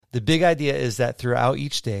The big idea is that throughout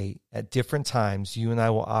each day, at different times, you and I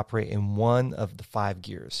will operate in one of the 5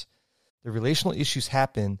 gears. The relational issues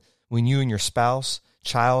happen when you and your spouse,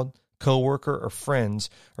 child, coworker, or friends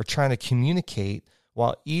are trying to communicate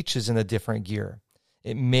while each is in a different gear.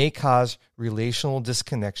 It may cause relational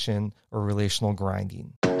disconnection or relational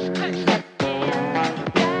grinding.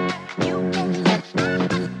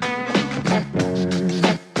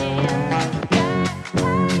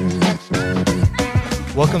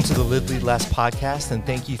 Welcome to the Live, Lead, Last podcast, and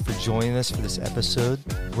thank you for joining us for this episode.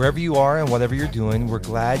 Wherever you are and whatever you're doing, we're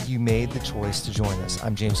glad you made the choice to join us.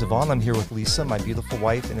 I'm James Yvonne. I'm here with Lisa, my beautiful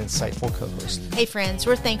wife and insightful co-host. Hey friends,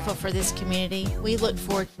 we're thankful for this community. We look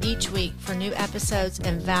forward each week for new episodes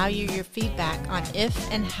and value your feedback on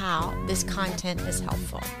if and how this content is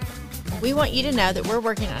helpful. We want you to know that we're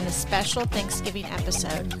working on a special Thanksgiving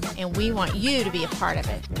episode, and we want you to be a part of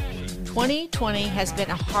it. 2020 has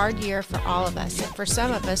been a hard year for all of us, and for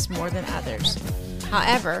some of us more than others.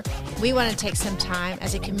 However, we want to take some time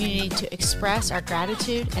as a community to express our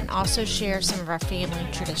gratitude and also share some of our family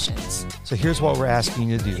traditions. So here's what we're asking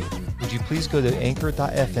you to do. Would you please go to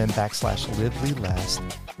anchor.fm/live-lead-last.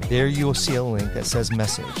 There you will see a link that says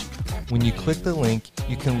message. When you click the link,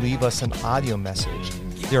 you can leave us an audio message.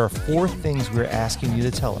 There are 4 things we're asking you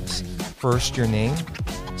to tell us. First, your name.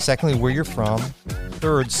 Secondly, where you're from.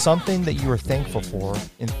 Third, something that you are thankful for.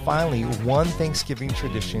 And finally, one Thanksgiving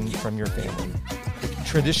tradition from your family. The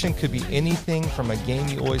tradition could be anything from a game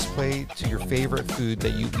you always play to your favorite food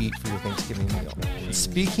that you eat for your Thanksgiving meal. And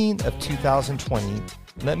speaking of 2020,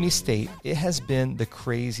 let me state, it has been the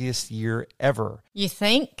craziest year ever. You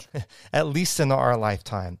think? At least in our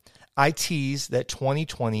lifetime. I tease that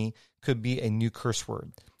 2020 could be a new curse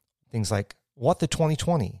word. Things like, what the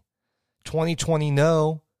 2020? 2020,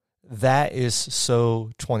 no. That is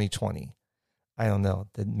so 2020. I don't know.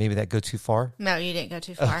 Did maybe that go too far? No, you didn't go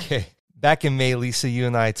too far. Okay. Back in May, Lisa, you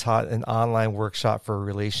and I taught an online workshop for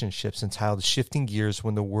relationships entitled Shifting Gears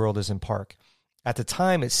When the World is in Park. At the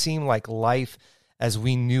time, it seemed like life as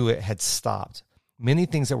we knew it had stopped. Many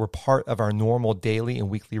things that were part of our normal daily and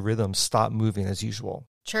weekly rhythms stopped moving as usual.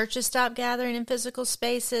 Churches stopped gathering in physical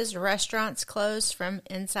spaces, restaurants closed from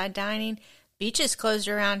inside dining, beaches closed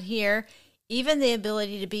around here. Even the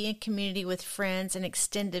ability to be in community with friends and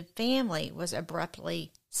extended family was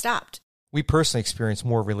abruptly stopped. We personally experienced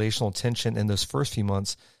more relational tension in those first few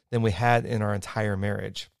months than we had in our entire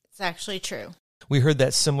marriage. It's actually true. We heard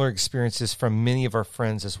that similar experiences from many of our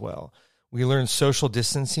friends as well. We learned social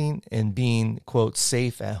distancing and being, quote,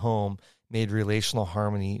 safe at home made relational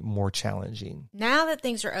harmony more challenging. Now that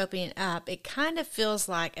things are opening up, it kind of feels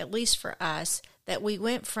like, at least for us, that we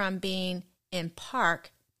went from being in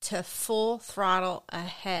park to full throttle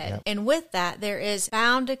ahead. Yep. And with that, there is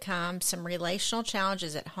bound to come some relational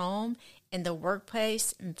challenges at home, in the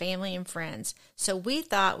workplace, and family and friends. So we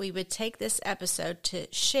thought we would take this episode to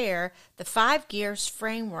share the 5 gears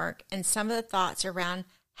framework and some of the thoughts around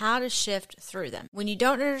how to shift through them. When you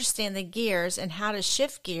don't understand the gears and how to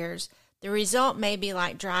shift gears, the result may be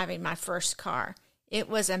like driving my first car. It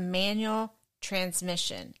was a manual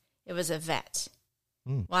transmission. It was a Vette.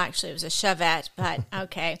 Well, actually, it was a Chevette, but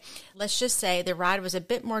okay. Let's just say the ride was a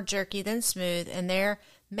bit more jerky than smooth, and there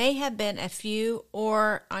may have been a few,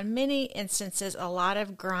 or on many instances, a lot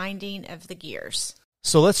of grinding of the gears.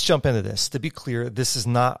 So let's jump into this. To be clear, this is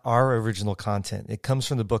not our original content. It comes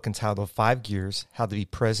from the book entitled 5 Gears, How to Be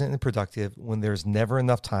Present and Productive When There's Never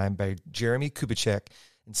Enough Time by Jeremy Kubicek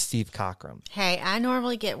and Steve Cockram. Hey, I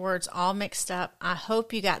normally get words all mixed up. I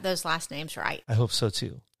hope you got those last names right. I hope so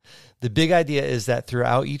too. The big idea is that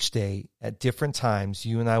throughout each day, at different times,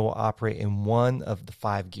 you and I will operate in one of the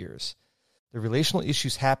 5 gears. The relational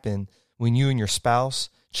issues happen when you and your spouse,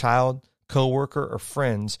 child, coworker, or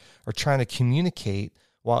friends are trying to communicate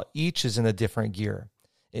while each is in a different gear.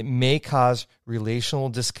 It may cause relational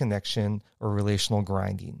disconnection or relational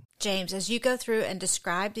grinding. James, as you go through and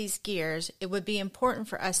describe these gears, it would be important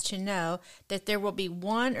for us to know that there will be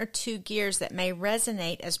 1 or 2 gears that may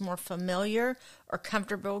resonate as more familiar or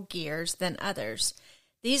comfortable gears than others.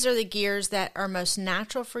 These are the gears that are most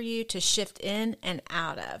natural for you to shift in and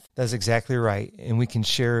out of. That's exactly right, and we can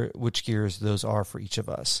share which gears those are for each of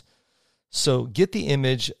us. So get the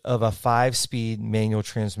image of a 5-speed manual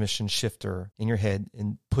transmission shifter in your head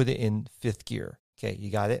and put it in 5th gear. Okay, you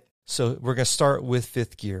got it? So we're going to start with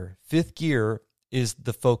 5th gear. 5th gear is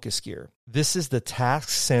the focus gear. This is the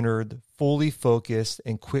task-centered, fully focused,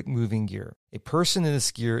 and quick-moving gear. A person in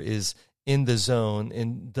this gear is in the zone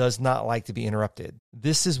and does not like to be interrupted.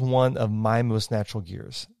 This is one of my most natural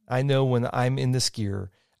gears. I know when I'm in this gear,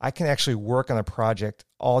 I can actually work on a project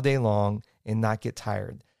all day long and not get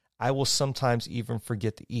tired. I will sometimes even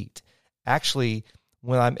forget to eat. Actually,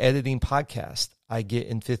 when I'm editing podcasts, I get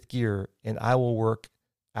in fifth gear and I will work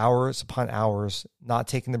hours upon hours, not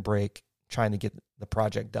taking the break, trying to get the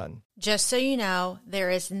project done. Just so you know, there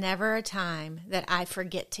is never a time that I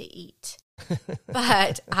forget to eat.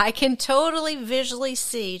 But I can totally visually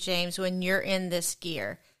see, James, when you're in this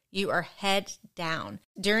gear, you are head down.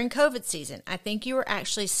 During COVID season, I think you were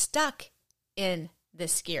actually stuck in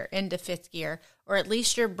this gear, into fifth gear, or at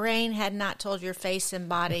least your brain had not told your face and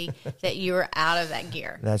body that you were out of that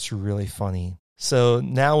gear. That's really funny. So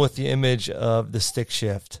now with the image of the stick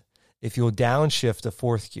shift, if you'll downshift to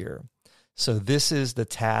fourth gear, so this is the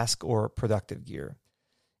task or productive gear.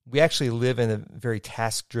 We actually live in a very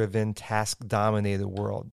task-driven, task-dominated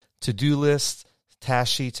world. To-do lists,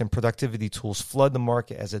 task sheets, and productivity tools flood the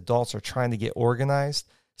market as adults are trying to get organized,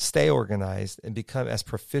 stay organized, and become as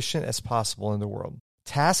proficient as possible in the world.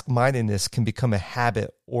 Task-mindedness can become a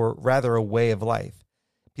habit, or rather a way of life.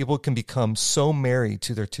 People can become so married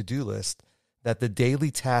to their to-do list that the daily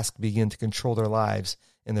tasks begin to control their lives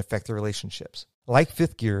and affect their relationships. Like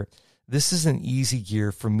fifth gear, this is an easy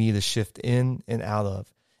gear for me to shift in and out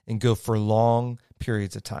of and go for long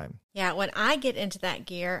periods of time. Yeah, when I get into that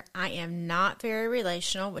gear, I am not very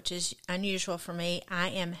relational, which is unusual for me. I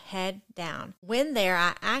am head down. When there,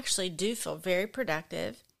 I actually do feel very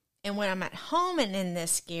productive. And when I'm at home and in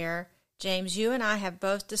this gear, James, you and I have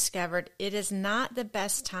both discovered it is not the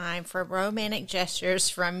best time for romantic gestures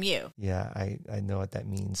from you. Yeah, I know what that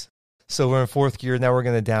means. So we're in fourth gear. Now we're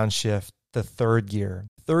going to downshift to third gear.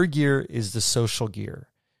 Third gear is the social gear.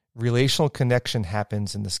 Relational connection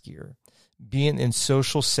happens in this gear. Being in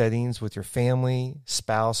social settings with your family,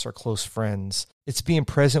 spouse, or close friends. It's being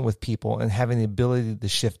present with people and having the ability to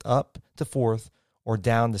shift up to fourth or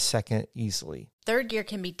down to second easily. Third gear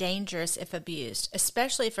can be dangerous if abused,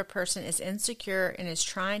 especially if a person is insecure and is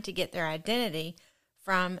trying to get their identity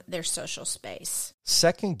from their social space.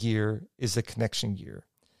 Second gear is the connection gear.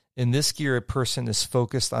 In this gear, a person is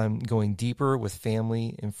focused on going deeper with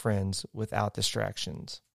family and friends without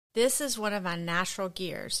distractions. This is one of my natural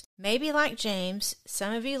gears. Maybe like James,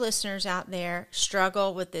 some of you listeners out there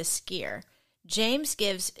struggle with this gear. James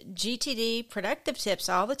gives GTD productive tips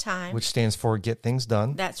all the time. Which stands for Get Things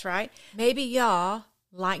Done. That's right. Maybe y'all,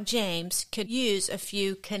 like James, could use a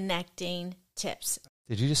few connecting tips.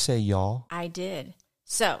 Did you just say y'all? I did.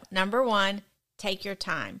 So, number one, take your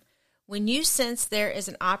time. When you sense there is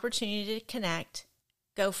an opportunity to connect,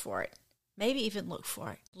 go for it. Maybe even look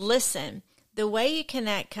for it. Listen. The way you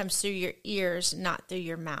connect comes through your ears, not through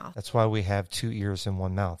your mouth. That's why we have two ears and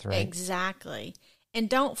one mouth, right? Exactly. And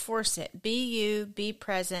don't force it. Be you, be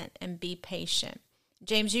present, and be patient.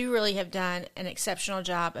 James, you really have done an exceptional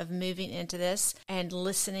job of moving into this and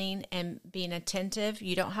listening and being attentive.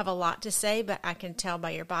 You don't have a lot to say, but I can tell by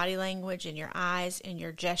your body language and your eyes and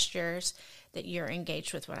your gestures that you're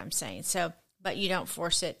engaged with what I'm saying. But you don't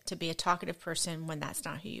force it to be a talkative person when that's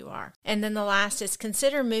not who you are. And then the last is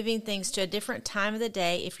consider moving things to a different time of the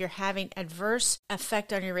day if you're having adverse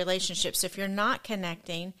effect on your relationships. If you're not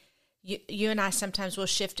connecting, you and I sometimes will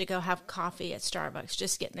shift to go have coffee at Starbucks.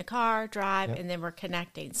 Just get in the car, drive, and then we're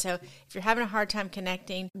connecting. So if you're having a hard time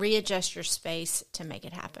connecting, readjust your space to make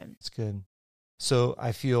it happen. That's good. So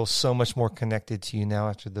I feel so much more connected to you now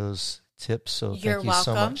after those tips. So thank you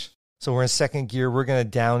so much. So we're in second gear. We're going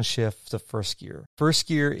to downshift to first gear. First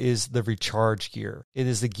gear is the recharge gear. It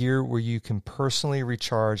is the gear where you can personally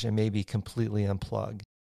recharge and maybe completely unplug.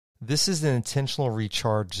 This is an intentional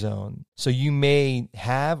recharge zone. So you may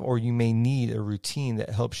have or you may need a routine that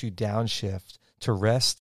helps you downshift to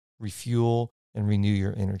rest, refuel, and renew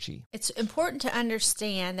your energy. It's important to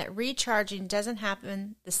understand that recharging doesn't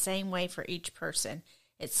happen the same way for each person.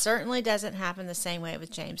 It certainly doesn't happen the same way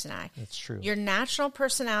with James and I. That's true. Your natural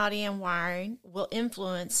personality and wiring will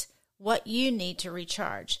influence what you need to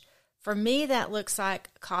recharge. For me, that looks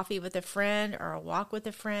like coffee with a friend or a walk with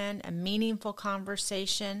a friend, a meaningful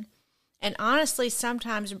conversation. And honestly,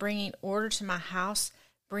 sometimes bringing order to my house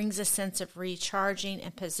brings a sense of recharging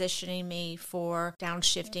and positioning me for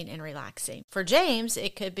downshifting and relaxing. For James,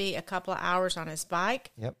 it could be a couple of hours on his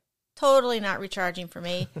bike. Yep. Totally not recharging for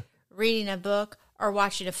me. Reading a book or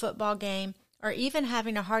watching a football game or even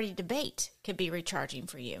having a hearty debate could be recharging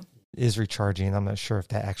for you. It is recharging. I'm not sure if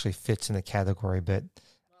that actually fits in the category, but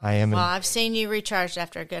I am. Well, I've seen you recharged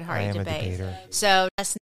after a good hearty debate. So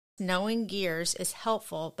knowing gears is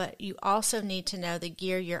helpful, but you also need to know the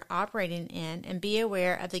gear you're operating in and be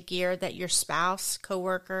aware of the gear that your spouse,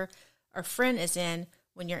 coworker, or friend is in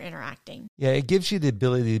when you're interacting. Yeah, it gives you the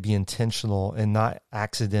ability to be intentional and not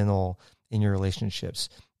accidental in your relationships.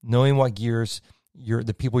 Knowing what gears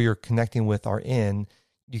the people you're connecting with are in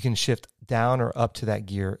you can shift down or up to that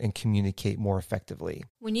gear and communicate more effectively.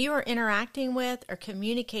 When you are interacting with or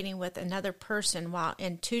communicating with another person while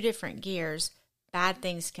in two different gears, bad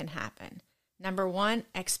things can happen. Number one,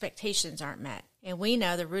 expectations aren't met. And we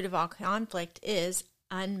know the root of all conflict is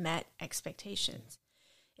unmet expectations.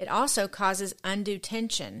 It also causes undue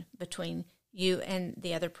tension between you and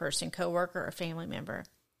the other person, coworker or family member.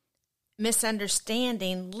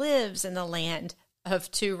 Misunderstanding lives in the land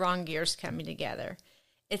of two wrong gears coming together.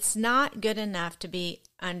 It's not good enough to be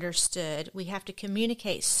understood. We have to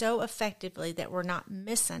communicate so effectively that we're not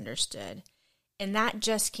misunderstood. And that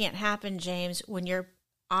just can't happen, James, when you're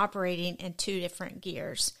operating in two different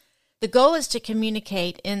gears. The goal is to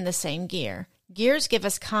communicate in the same gear. Gears give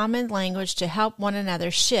us common language to help one another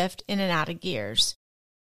shift in and out of gears.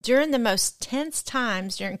 During the most tense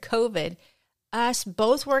times during COVID, us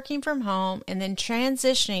both working from home and then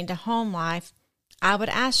transitioning to home life, I would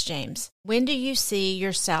ask James, when do you see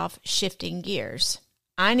yourself shifting gears?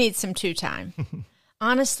 I need some time.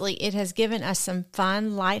 Honestly, it has given us some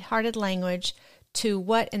fun, lighthearted language to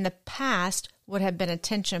what in the past would have been a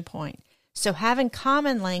tension point. So having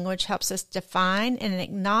common language helps us define and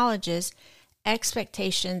acknowledges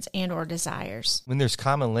expectations and or desires. When there's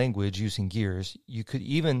common language using gears, you could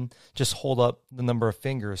even just hold up the number of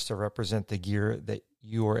fingers to represent the gear that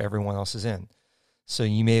you or everyone else is in. So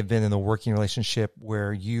you may have been in a working relationship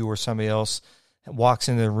where you or somebody else walks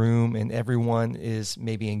into the room and everyone is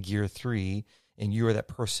maybe in gear 3 and you or that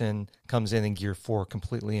person comes in gear 4,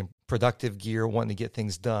 completely in productive gear, wanting to get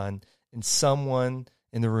things done. And someone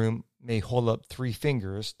in the room may hold up 3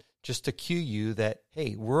 fingers just to cue you that,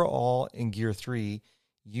 hey, we're all in gear 3.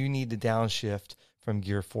 You need to downshift from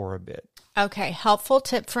gear 4 a bit. Okay, helpful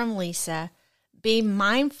tip from Lisa. Be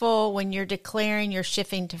mindful when you're declaring you're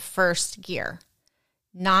shifting to first gear,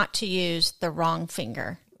 not to use the wrong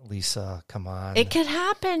finger. Lisa, come on. It could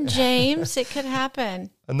happen, James. It could happen.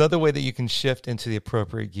 Another way that you can shift into the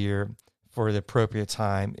appropriate gear for the appropriate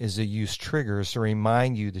time is to use triggers to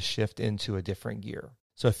remind you to shift into a different gear.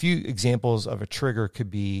 So a few examples of a trigger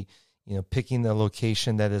could be, picking the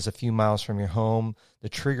location that is a few miles from your home to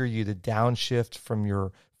trigger you to downshift from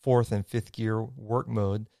your 4th and 5th gear work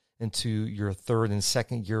mode into your 3rd and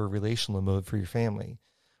 2nd gear relational mode for your family.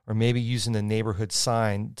 Or maybe using the neighborhood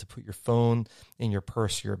sign to put your phone in your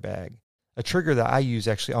purse or your bag. A trigger that I use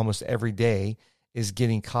actually almost every day is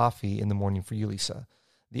getting coffee in the morning for you, Lisa.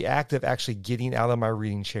 The act of actually getting out of my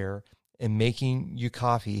reading chair and making you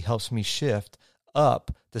coffee helps me shift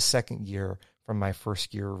up the 2nd gear from my 1st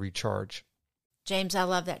gear recharge. James, I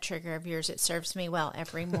love that trigger of yours. It serves me well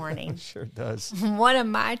every morning. Sure does. One of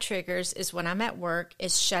my triggers is when I'm at work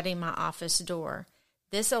is shutting my office door.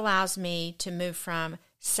 This allows me to move from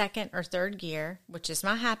 2nd or 3rd gear, which is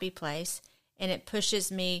my happy place, and it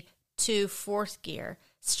pushes me to 4th gear.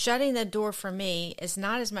 Shutting the door for me is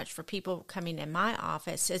not as much for people coming in my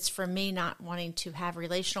office. It's for me not wanting to have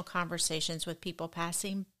relational conversations with people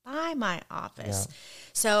passing by my office. Yeah.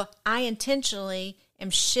 So I intentionally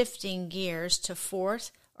am shifting gears to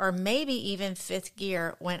 4th or maybe even 5th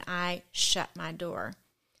gear when I shut my door.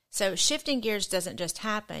 So shifting gears doesn't just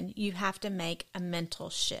happen. You have to make a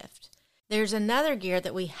mental shift. There's another gear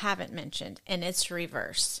that we haven't mentioned, and it's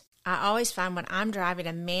reverse. I always find when I'm driving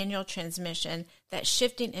a manual transmission that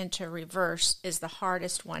shifting into reverse is the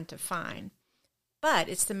hardest one to find. But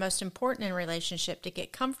it's the most important in a relationship to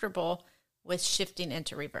get comfortable with shifting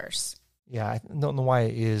into reverse. Yeah, I don't know why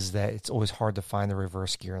it is that it's always hard to find the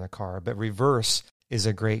reverse gear in a car, but reverse is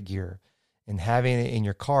a great gear. And having it in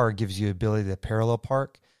your car gives you the ability to parallel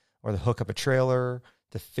park or to hook up a trailer,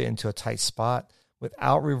 to fit into a tight spot.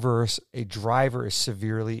 Without reverse, a driver is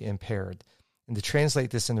severely impaired. And to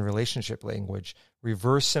translate this into relationship language,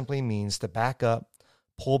 reverse simply means to back up,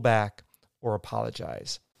 pull back, or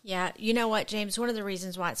apologize. Yeah, you know what, James? One of the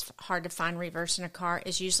reasons why it's hard to find reverse in a car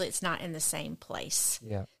is usually it's not in the same place.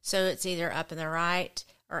 Yeah. So it's either up in the right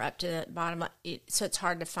or up to the bottom, so it's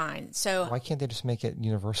hard to find. So why can't they just make it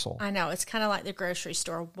universal? I know, it's kind of like the grocery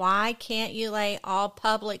store. Why can't you lay all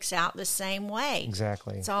Publix out the same way?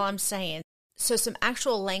 Exactly. That's all I'm saying. So some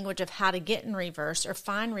actual language of how to get in reverse or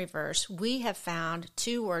find reverse, we have found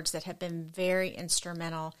 2 words that have been very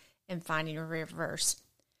instrumental in finding a reverse.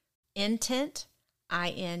 Intent,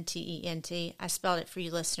 I-N-T-E-N-T. I spelled it for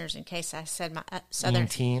you listeners in case I said my southern.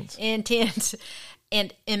 Intent.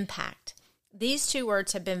 And impact. These 2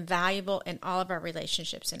 words have been valuable in all of our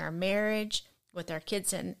relationships, in our marriage, with our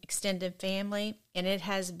kids and extended family, and it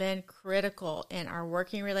has been critical in our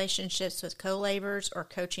working relationships with co-laborers or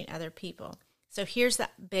coaching other people. So here's the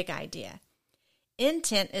big idea.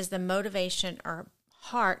 Intent is the motivation or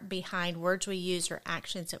heart behind words we use or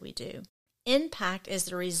actions that we do. Impact is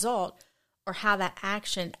the result or how that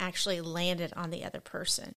action actually landed on the other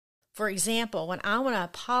person. For example, when I want to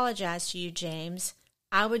apologize to you, James,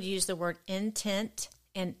 I would use the word intent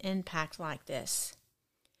and impact like this.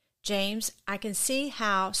 James, I can see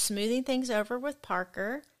how smoothing things over with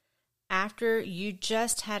Parker after you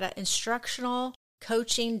just had an instructional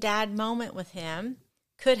coaching dad moment with him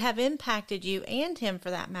could have impacted you and him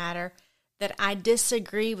for that matter, that I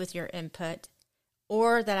disagree with your input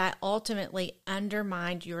or that I ultimately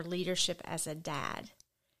undermined your leadership as a dad.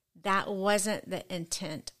 That wasn't the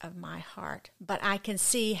intent of my heart, but I can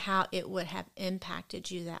see how it would have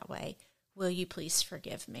impacted you that way. Will you please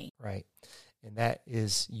forgive me? Right. And that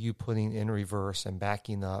is you putting in reverse and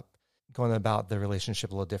backing up, going about the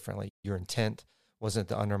relationship a little differently. Your intent wasn't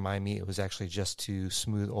to undermine me. It was actually just to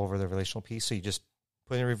smooth over the relational piece. So you just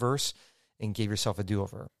put in reverse and gave yourself a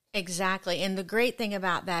do-over. Exactly. And the great thing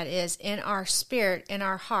about that is in our spirit, in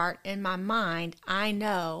our heart, in my mind, I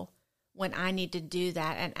know when I need to do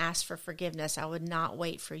that and ask for forgiveness. I would not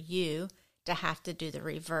wait for you to have to do the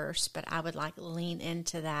reverse, but I would lean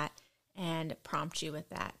into that and prompt you with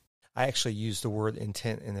that. I actually use the word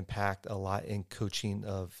intent and impact a lot in coaching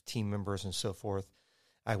of team members and so forth.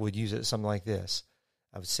 I would use it something like this.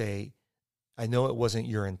 I would say, I know it wasn't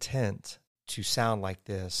your intent to sound like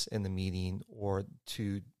this in the meeting or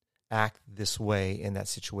to act this way in that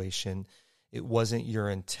situation. It wasn't your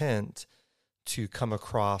intent to come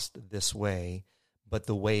across this way, but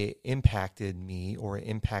the way it impacted me or it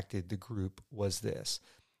impacted the group was this.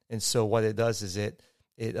 And so what it does is it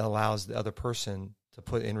allows the other person to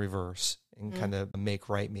put in reverse and kind of make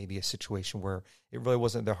right maybe a situation where it really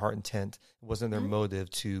wasn't their heart intent, it wasn't their motive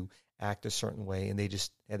to act a certain way, and they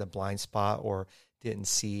just had a blind spot or didn't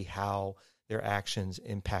see how their actions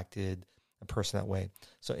impacted a person that way.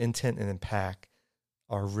 So intent and impact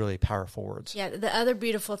are really powerful words. Yeah, the other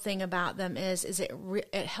beautiful thing about them is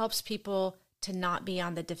it helps people to not be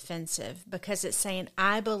on the defensive, because it's saying,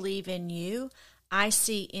 I believe in you. I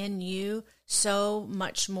see in you so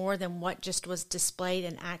much more than what just was displayed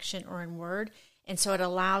in action or in word. And so it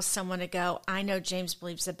allows someone to go, I know James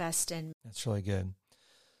believes the best in me. That's really good.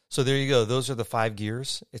 So there you go. Those are the 5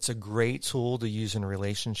 gears. It's a great tool to use in a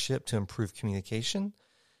relationship to improve communication.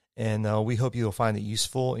 And we hope you'll find it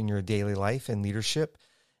useful in your daily life and leadership.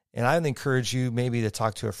 And I would encourage you maybe to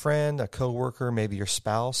talk to a friend, a coworker, maybe your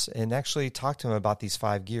spouse, and actually talk to them about these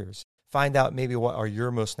 5 gears. Find out maybe what are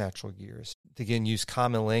your most natural gears. Again, use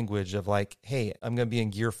common language of like, hey, I'm going to be in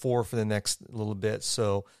gear 4 for the next little bit.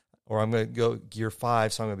 So, or I'm going to go gear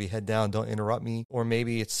 5. So I'm going to be head down. Don't interrupt me. Or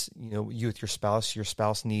maybe it's, you with your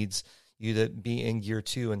spouse needs you to be in gear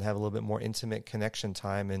 2 and have a little bit more intimate connection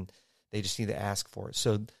time. And they just need to ask for it.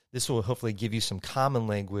 So this will hopefully give you some common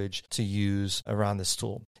language to use around this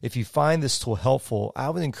tool. If you find this tool helpful, I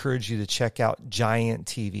would encourage you to check out Giant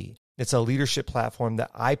TV. It's a leadership platform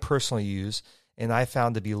that I personally use, and I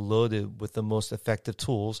found to be loaded with the most effective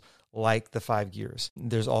tools like the 5 gears.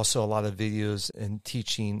 There's also a lot of videos and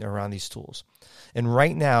teaching around these tools. And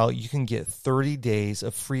right now, you can get 30 days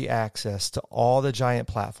of free access to all the Giant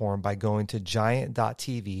platform by going to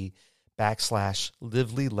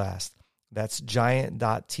giant.tv/lively-last. That's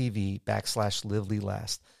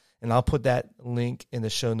giant.tv/lively-last. And I'll put that link in the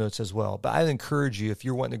show notes as well. But I'd encourage you, if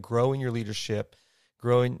you're wanting to grow in your leadership,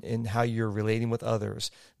 growing in how you're relating with others,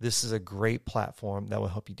 this is a great platform that will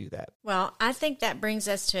help you do that. Well, I think that brings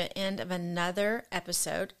us to an end of another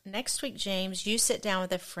episode. Next week, James, you sit down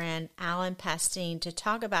with a friend, Alan Pastine, to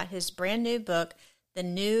talk about his brand new book, The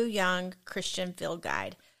New Young Christian Field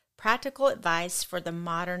Guide, Practical Advice for the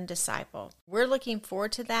Modern Disciple. We're looking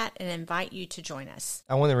forward to that and invite you to join us.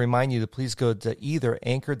 I want to remind you to please go to either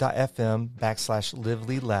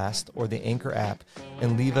anchor.fm/lively-last or the Anchor app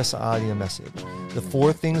and leave us an audio message. The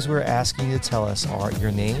 4 things we're asking you to tell us are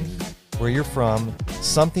your name, where you're from,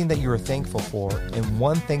 something that you are thankful for, and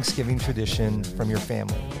one Thanksgiving tradition from your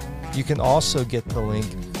family. You can also get the link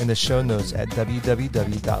in the show notes at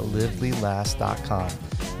www.livelylast.com,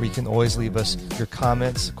 where you can always leave us your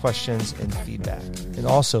comments, questions, and feedback. And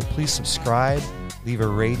also, please subscribe, leave a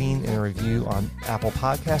rating and a review on Apple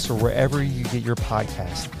Podcasts or wherever you get your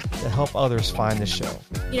podcast to help others find the show.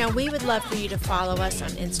 We would love for you to follow us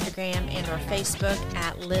on Instagram and or Facebook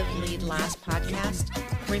at Live Lead Last Podcast.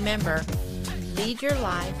 Remember, lead your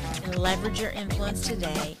life and leverage your influence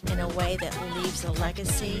today in a way that leaves a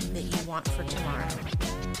legacy that you want for tomorrow.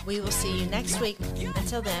 We will see you next week.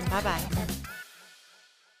 Until then, bye-bye.